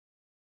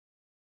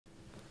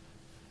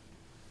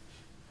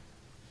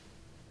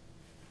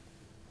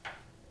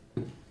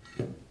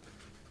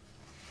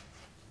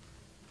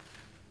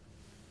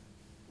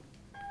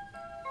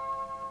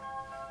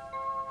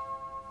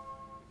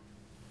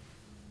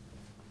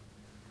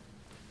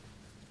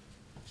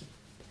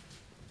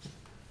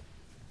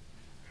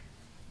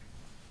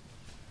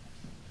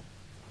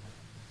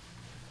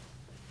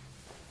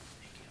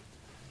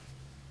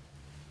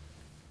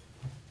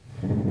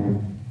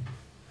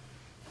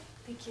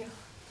Thank you.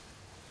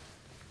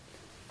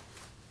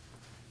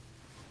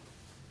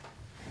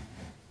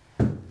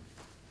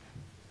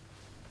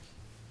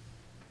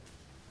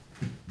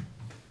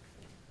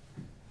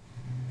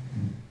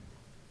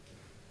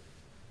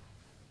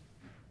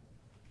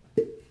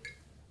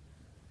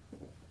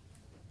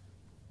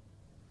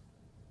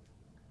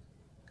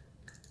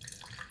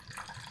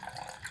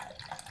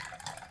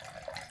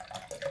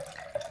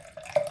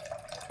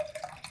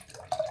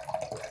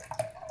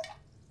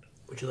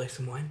 Would you like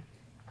some wine?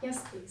 Yes,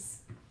 please.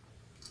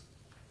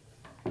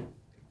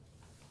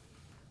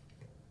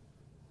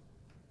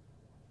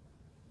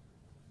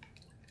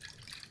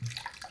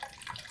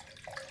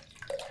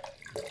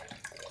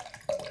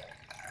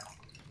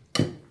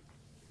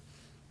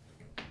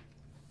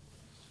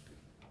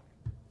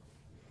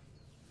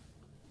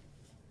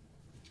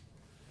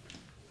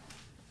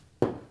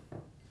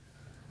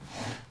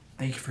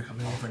 Thank you for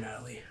coming over,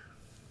 Natalie.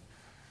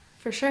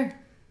 For sure.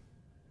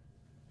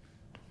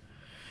 I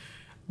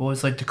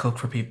always like to cook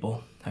for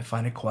people. I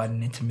find it quiet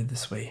and intimate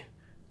this way.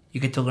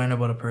 You get to learn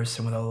about a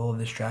person without all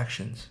the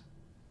distractions.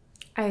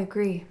 I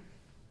agree.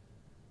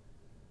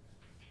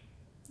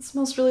 It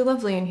smells really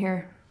lovely in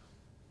here.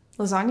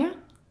 Lasagna?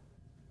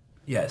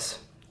 Yes,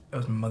 it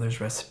was my mother's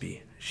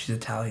recipe. She's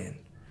Italian.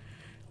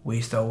 We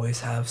used to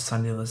always have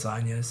Sunday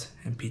lasagnas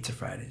and pizza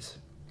Fridays.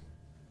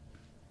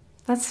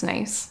 That's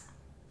nice.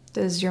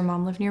 Does your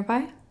mom live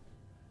nearby?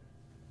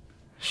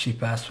 She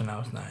passed when I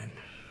was 9.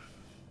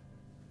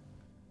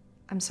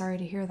 I'm sorry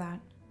to hear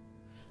that.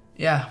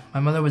 Yeah, my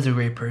mother was a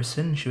great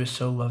person. She was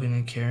so loving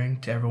and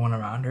caring to everyone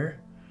around her.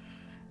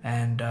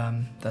 And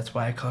that's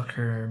why I cook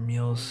her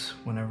meals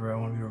whenever I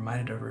want to be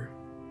reminded of her.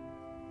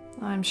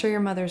 I'm sure your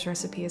mother's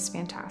recipe is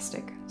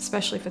fantastic,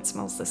 especially if it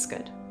smells this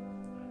good.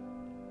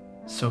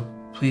 So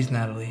please,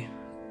 Natalie,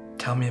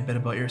 tell me a bit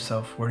about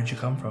yourself. Where did you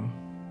come from?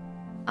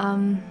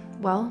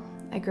 Well,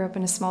 I grew up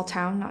in a small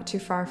town not too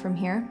far from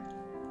here.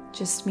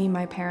 Just me,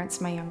 my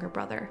parents, my younger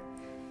brother.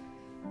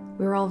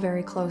 We were all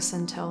very close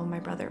until my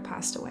brother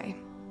passed away.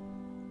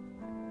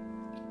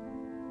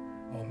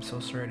 Oh, I'm so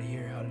sorry to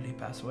hear. How did he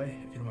pass away,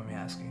 if you don't mind me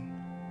asking?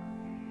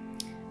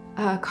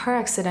 A car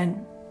accident.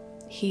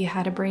 He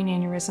had a brain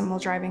aneurysm while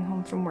driving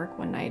home from work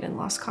one night and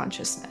lost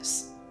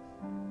consciousness.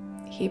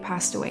 He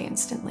passed away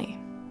instantly.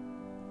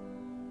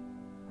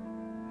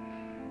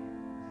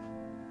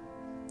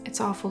 It's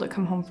awful to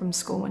come home from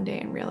school one day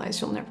and realize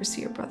you'll never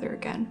see your brother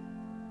again.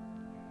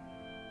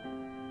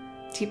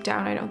 Deep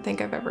down, I don't think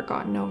I've ever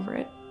gotten over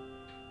it.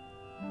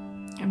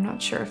 I'm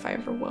not sure if I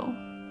ever will.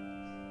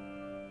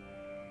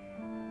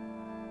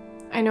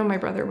 I know my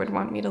brother would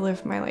want me to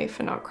live my life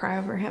and not cry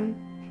over him.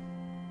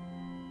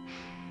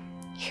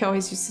 He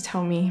always used to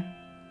tell me,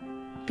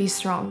 "Be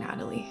strong,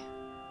 Natalie,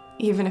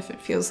 even if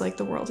it feels like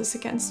the world is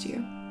against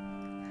you.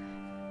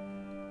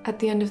 At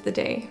the end of the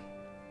day,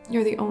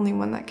 you're the only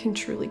one that can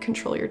truly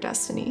control your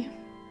destiny."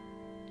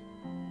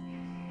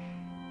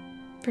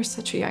 For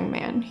such a young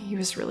man, he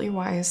was really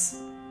wise.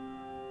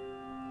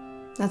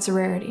 That's a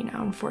rarity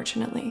now,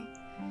 unfortunately.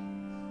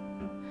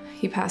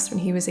 He passed when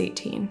he was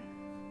 18.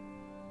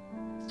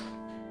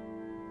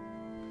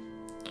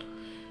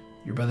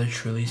 Your brother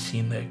truly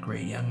seemed like a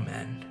great young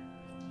man.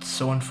 It's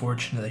so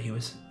unfortunate that he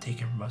was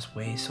taken from us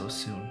way so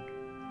soon.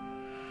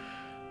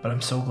 But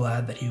I'm so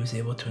glad that he was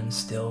able to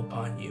instill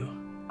upon you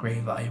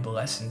great valuable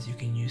lessons you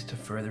can use to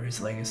further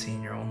his legacy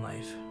in your own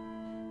life.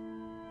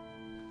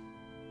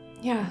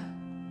 Yeah,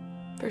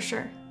 for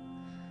sure.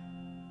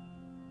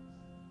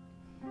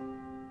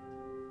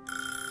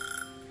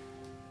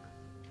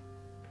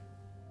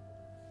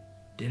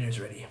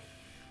 Dinner's ready.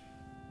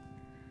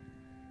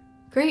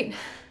 Great.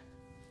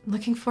 I'm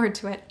looking forward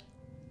to it.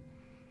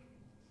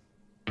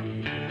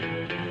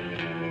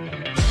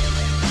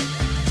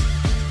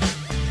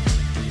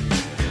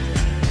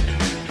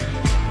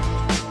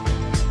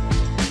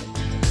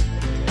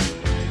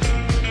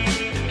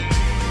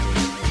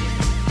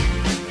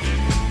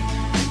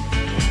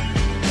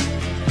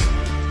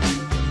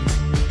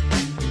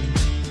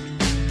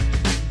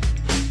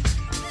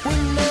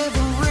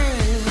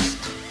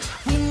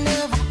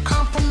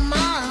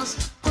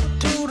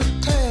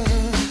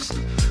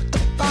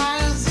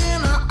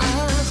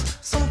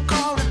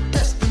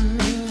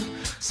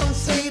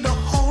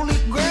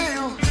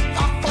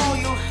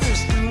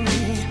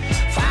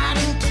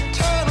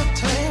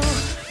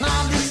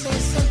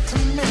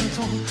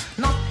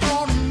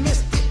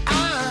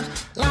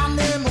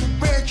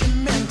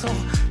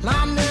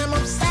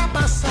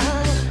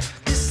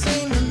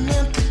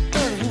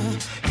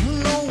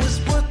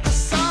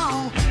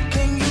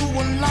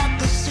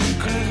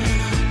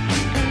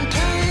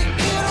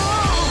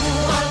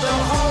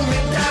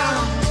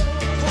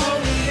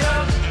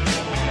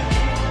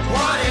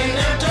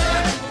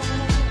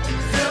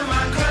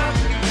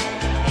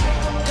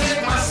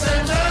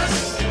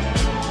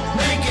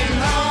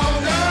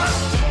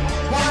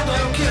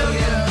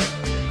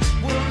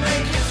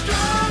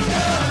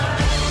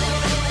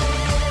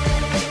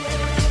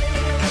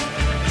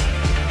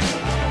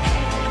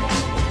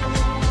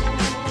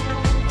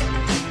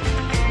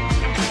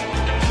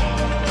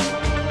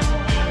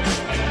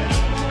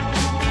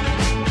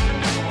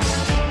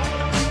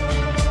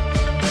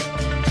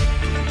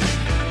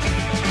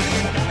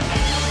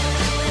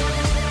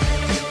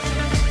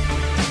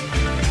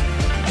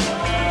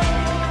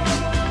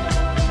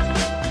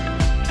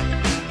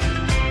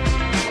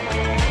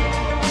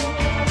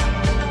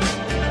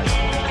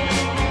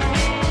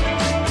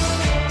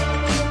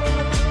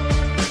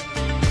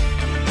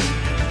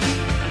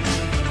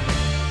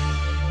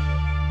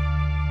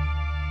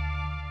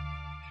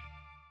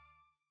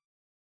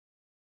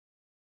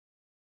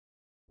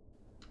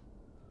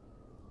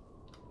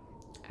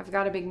 I've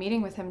got a big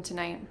meeting with him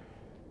tonight.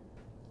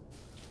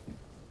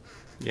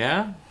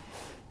 Yeah?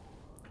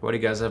 What do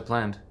you guys have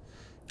planned?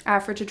 I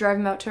offered to drive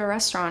him out to a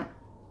restaurant.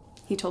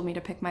 He told me to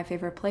pick my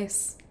favorite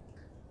place.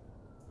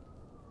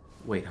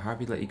 Wait,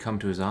 Harvey let you come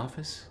to his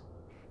office?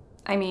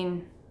 I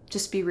mean,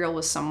 just be real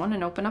with someone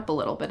and open up a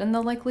little bit, and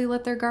they'll likely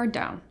let their guard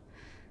down.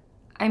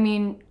 I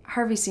mean,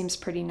 Harvey seems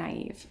pretty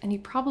naive, and he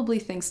probably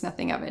thinks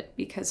nothing of it,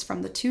 because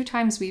from the 2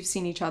 times we've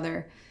seen each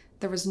other,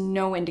 there was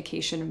no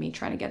indication of me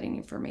trying to get any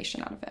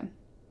information out of him.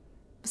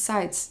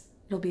 Besides,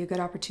 it'll be a good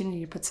opportunity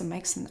to put some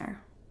mics in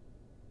there.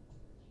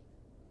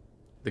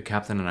 The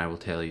captain and I will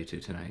tail you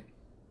to tonight.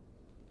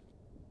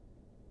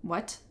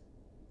 What?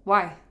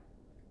 Why?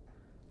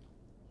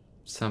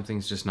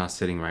 Something's just not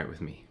sitting right with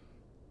me.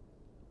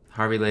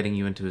 Harvey letting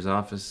you into his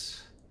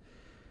office.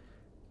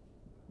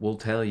 We'll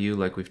tail you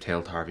like we've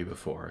tailed Harvey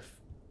before. If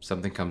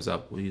something comes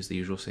up, we'll use the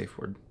usual safe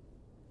word.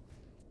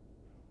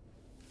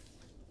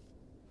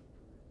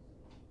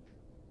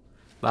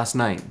 Last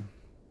night,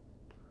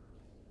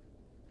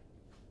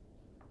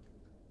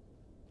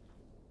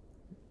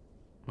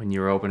 when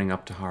you were opening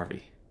up to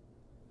Harvey,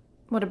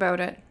 What about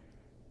it?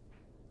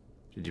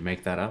 did you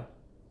make that up?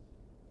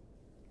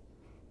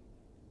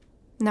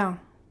 No.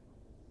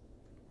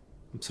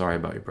 I'm sorry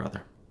about your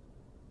brother.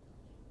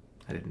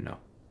 I didn't know.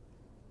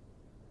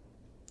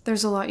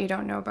 There's a lot you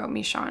don't know about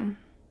me, Sean.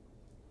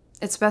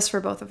 It's best for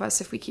both of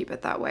us if we keep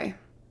it that way.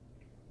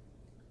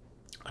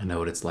 I know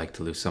what it's like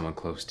to lose someone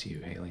close to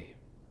you, Haley.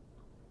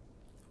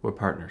 We're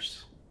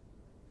partners.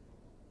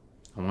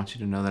 I want you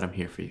to know that I'm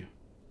here for you.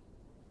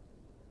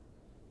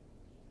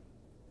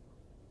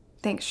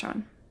 Thanks,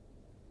 Sean.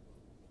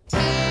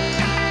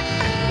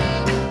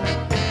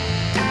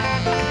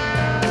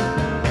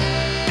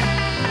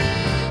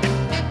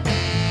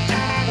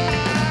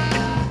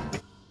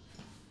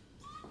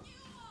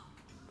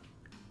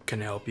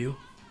 Can I help you?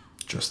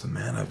 Just the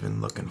man I've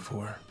been looking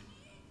for.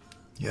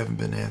 You haven't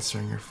been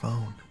answering your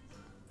phone.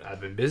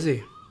 I've been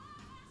busy.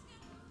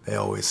 They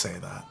always say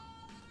that.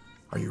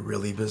 Are you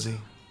really busy?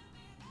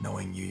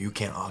 Knowing you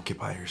can't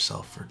occupy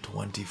yourself for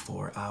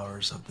 24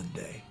 hours of the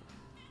day.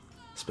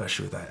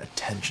 Especially with that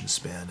attention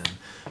span and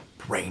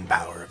brain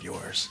power of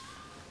yours.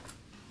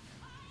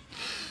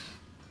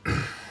 You're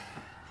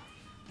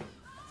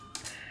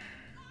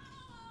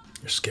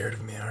scared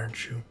of me,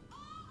 aren't you?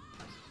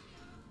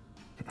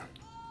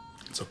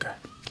 It's okay.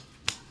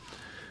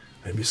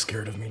 Maybe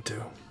scared of me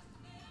too.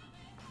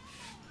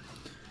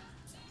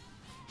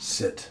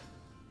 Sit.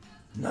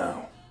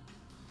 Now.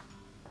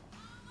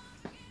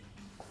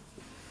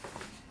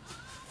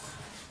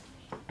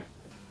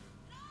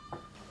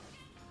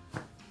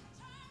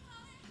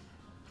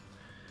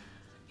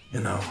 You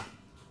know,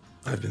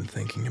 I've been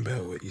thinking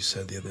about what you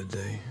said the other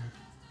day.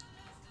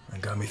 It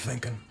got me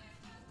thinking.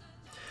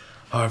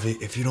 Harvey,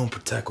 if you don't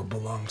protect what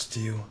belongs to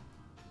you,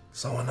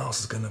 someone else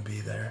is gonna be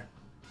there.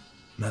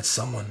 And that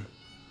someone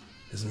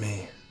is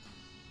me.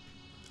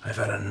 I've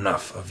had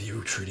enough of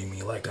you treating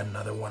me like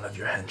another one of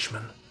your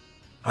henchmen.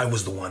 I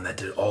was the one that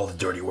did all the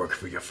dirty work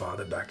for your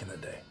father back in the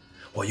day.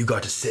 While you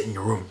got to sit in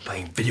your room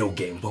playing video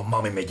games while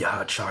mommy made you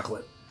hot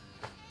chocolate.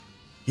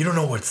 You don't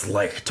know what it's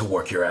like to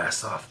work your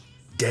ass off,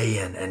 day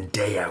in and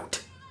day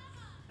out,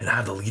 and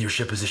have the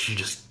leadership position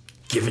just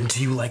given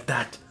to you like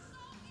that.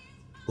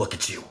 Look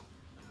at you.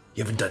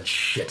 You haven't done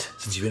shit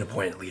since you've been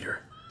appointed leader.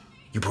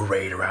 You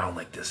parade around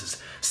like this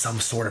is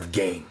some sort of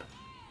game.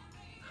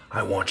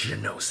 I want you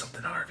to know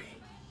something, Harvey.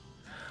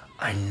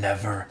 I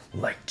never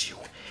liked you,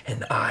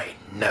 and I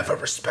never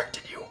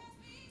respected you.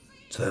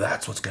 So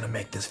that's what's gonna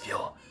make this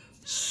feel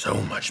so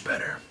much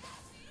better.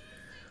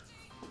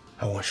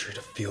 I want you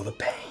to feel the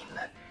pain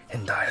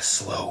and die a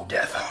slow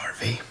death,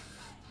 Harvey.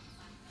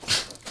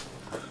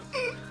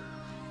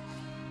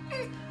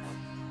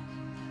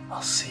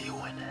 I'll see you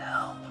in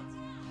hell.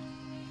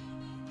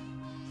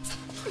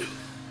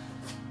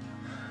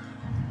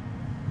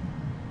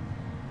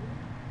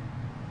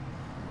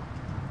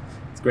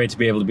 It's great to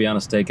be able to be on a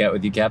stakeout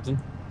with you, Captain.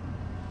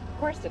 Of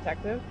course,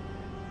 Detective.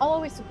 I'll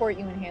always support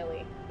you and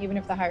Haley, even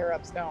if the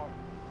higher-ups don't.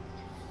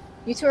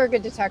 You two are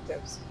good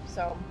detectives,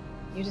 so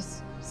you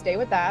just stay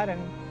with that,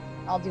 and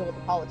I'll deal with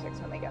the politics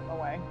when they get in the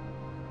way.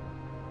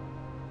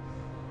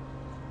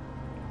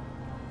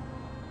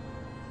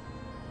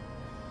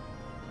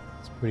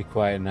 It's a pretty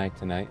quiet night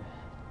tonight.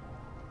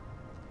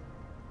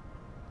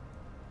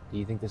 Do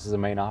you think this is the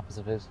main office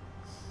of his?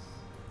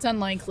 It's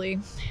unlikely.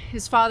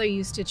 His father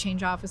used to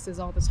change offices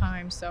all the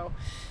time, so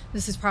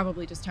this is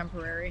probably just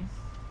temporary.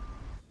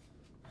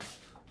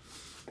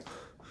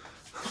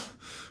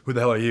 Who the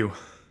hell are you?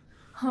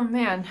 Oh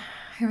man,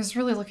 I was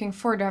really looking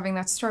forward to having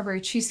that strawberry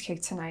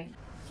cheesecake tonight.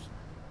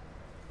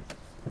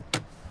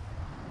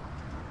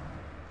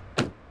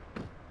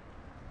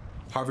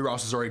 Harvey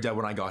Ross is already dead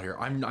when I got here.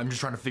 I'm just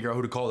trying to figure out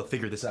who to call to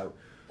figure this out.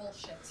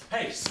 Bullshit.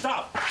 Hey,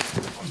 stop!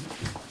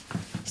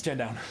 Stand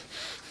down.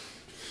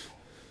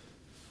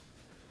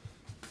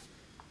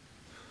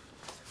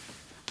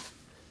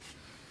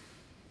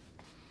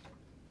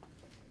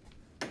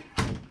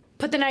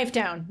 Put the knife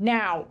down,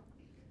 now!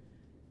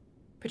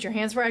 Put your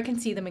hands where I can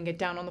see them and get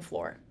down on the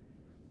floor.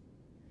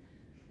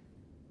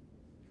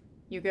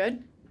 You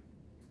good?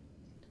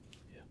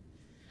 Yeah.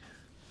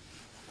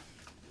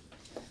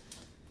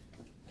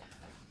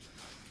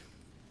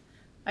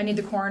 I need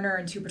the coroner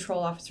and 2 patrol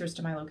officers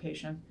to my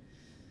location.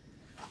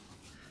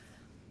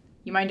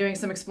 You mind doing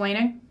some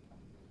explaining?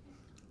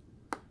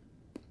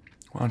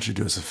 Why don't you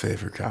do us a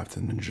favor,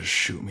 Captain, and just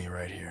shoot me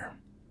right here?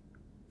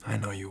 I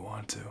know you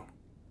want to.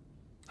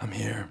 I'm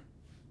here,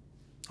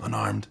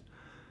 unarmed.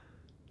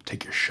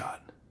 Take your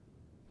shot.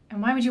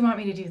 And why would you want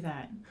me to do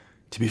that?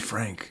 To be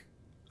frank,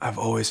 I've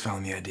always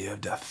found the idea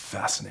of death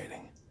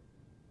fascinating.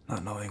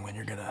 Not knowing when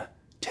you're gonna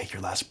take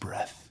your last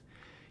breath,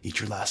 eat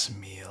your last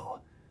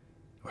meal,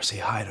 or say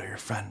hi to your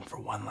friend for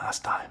one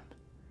last time.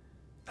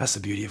 That's the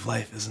beauty of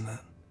life, isn't it?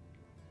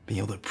 Being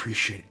able to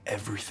appreciate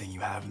everything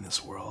you have in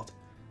this world,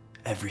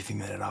 everything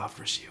that it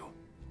offers you,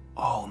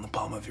 all in the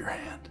palm of your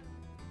hand.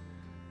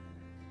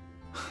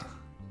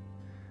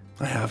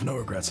 I have no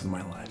regrets with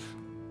my life.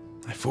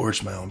 I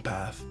forged my own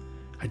path.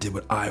 I did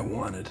what I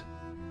wanted.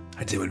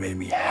 I did what made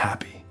me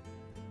happy.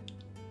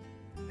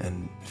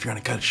 And if you're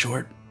gonna cut it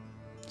short,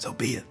 so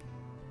be it.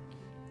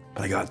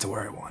 But I got to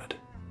where I wanted,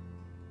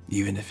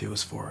 even if it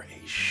was for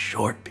a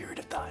short period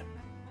of time.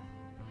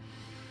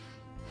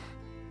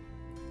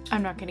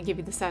 I'm not going to give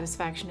you the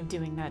satisfaction of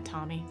doing that,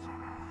 Tommy.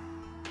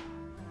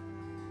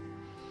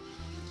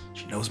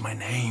 She knows my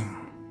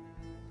name.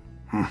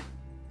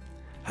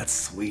 That's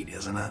sweet,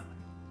 isn't it?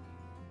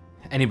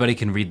 Anybody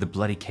can read the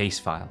bloody case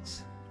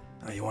files.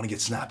 Now, you want to get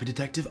snappy,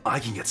 detective? I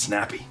can get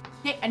snappy.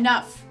 Hey,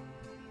 enough!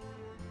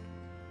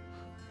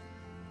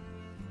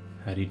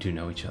 How do you two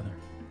know each other?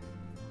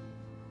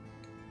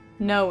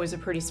 No is a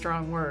pretty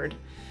strong word.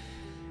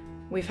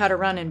 We've had a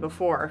run-in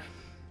before.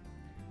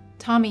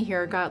 Tommy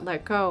here got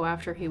let go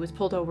after he was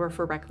pulled over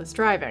for reckless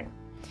driving.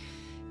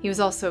 He was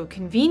also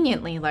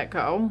conveniently let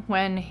go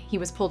when he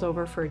was pulled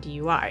over for a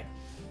DUI.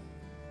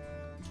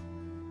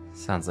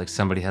 Sounds like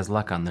somebody has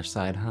luck on their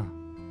side, huh?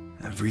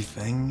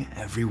 Everything,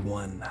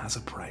 everyone has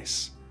a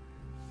price.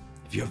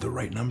 If you have the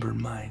right number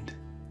in mind,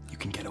 you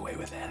can get away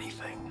with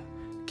anything.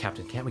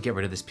 Captain, can't we get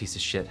rid of this piece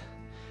of shit?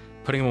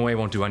 Putting him away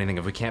won't do anything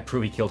if we can't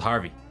prove he killed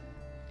Harvey.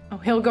 Oh,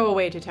 he'll go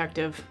away,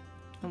 Detective,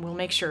 and we'll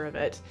make sure of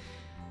it.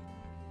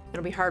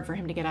 It'll be hard for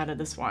him to get out of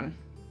this one.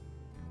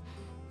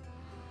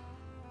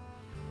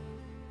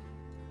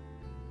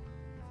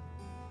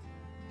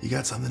 You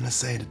got something to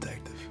say,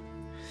 Detective?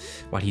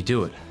 Why do you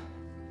do it?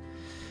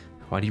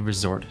 Why do you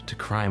resort to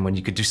crime when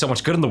you could do so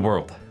much good in the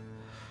world?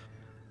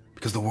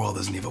 Because the world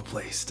is an evil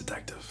place,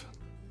 Detective.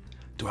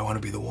 Do I want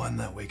to be the one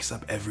that wakes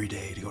up every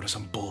day to go to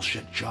some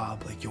bullshit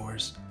job like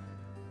yours?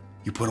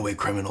 You put away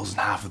criminals and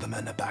half of them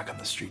end up back on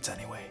the streets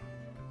anyway.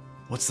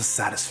 What's the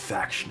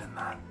satisfaction in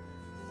that?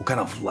 What kind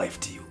of life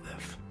do you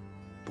live?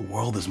 The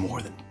world is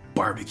more than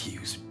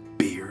barbecues,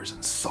 beers,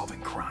 and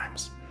solving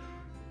crimes.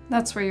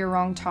 That's where you're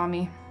wrong,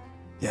 Tommy.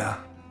 Yeah?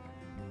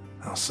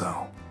 How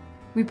so?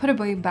 We put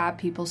away bad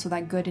people so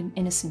that good and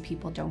innocent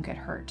people don't get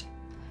hurt.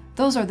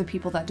 Those are the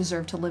people that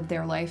deserve to live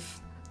their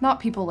life, not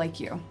people like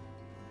you.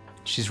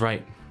 She's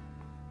right.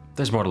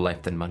 There's more to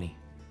life than money.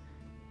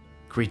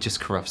 Greed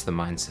just corrupts the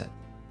mindset.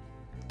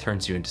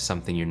 Turns you into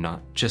something you're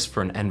not, just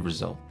for an end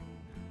result.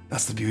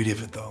 That's the beauty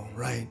of it though,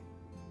 right?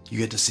 You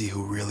get to see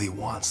who really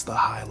wants the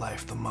high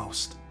life the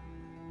most.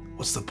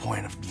 What's the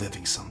point of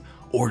living some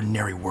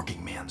ordinary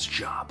working man's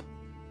job?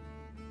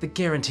 The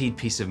guaranteed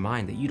peace of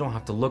mind that you don't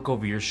have to look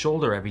over your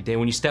shoulder every day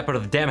when you step out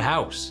of the damn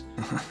house.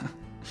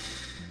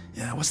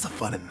 Yeah, what's the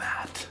fun in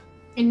that?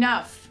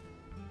 Enough!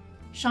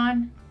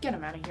 Sean, get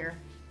him out of here.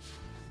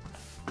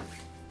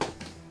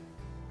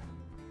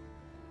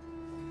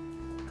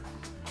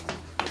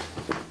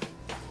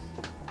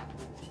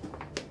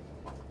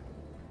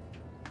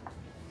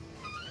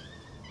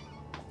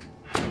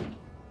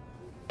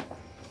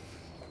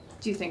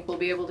 Do you think we'll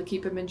be able to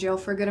keep him in jail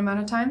for a good amount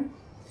of time?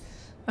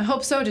 I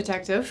hope so,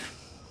 Detective.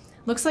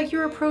 Looks like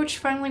your approach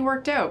finally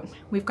worked out.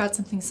 We've got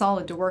something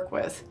solid to work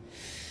with.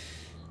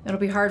 It'll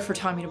be hard for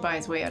Tommy to buy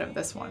his way out of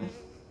this one.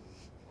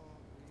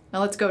 Now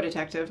let's go,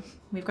 Detective.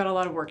 We've got a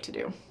lot of work to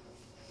do.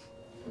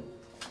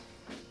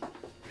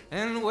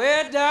 And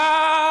where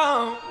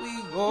down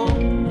we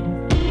go.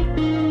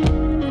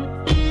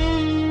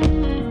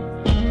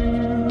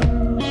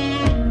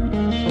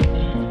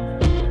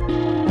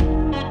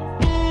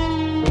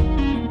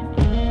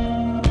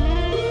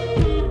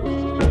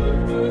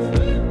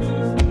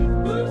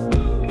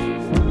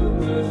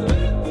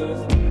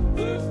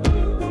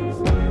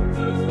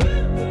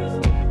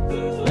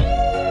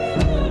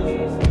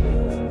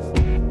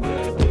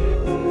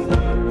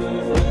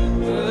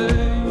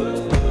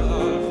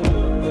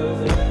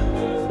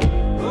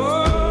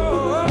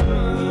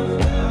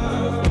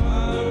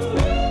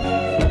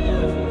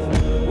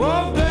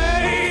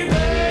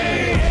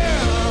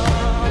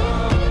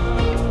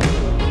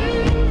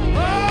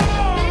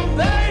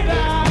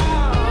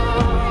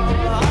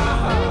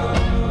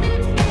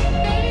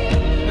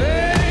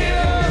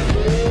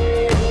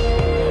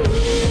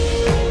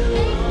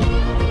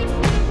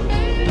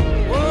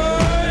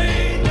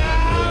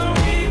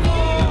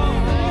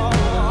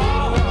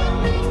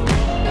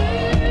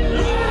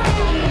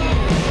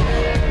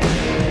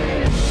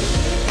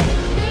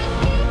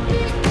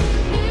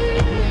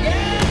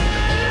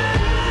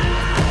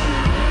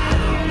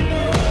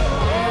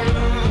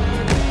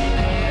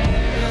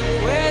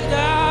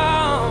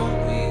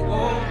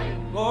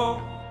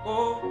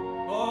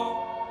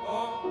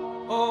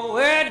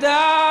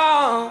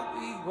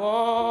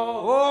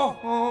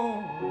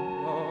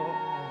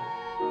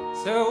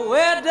 So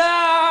we're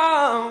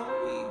down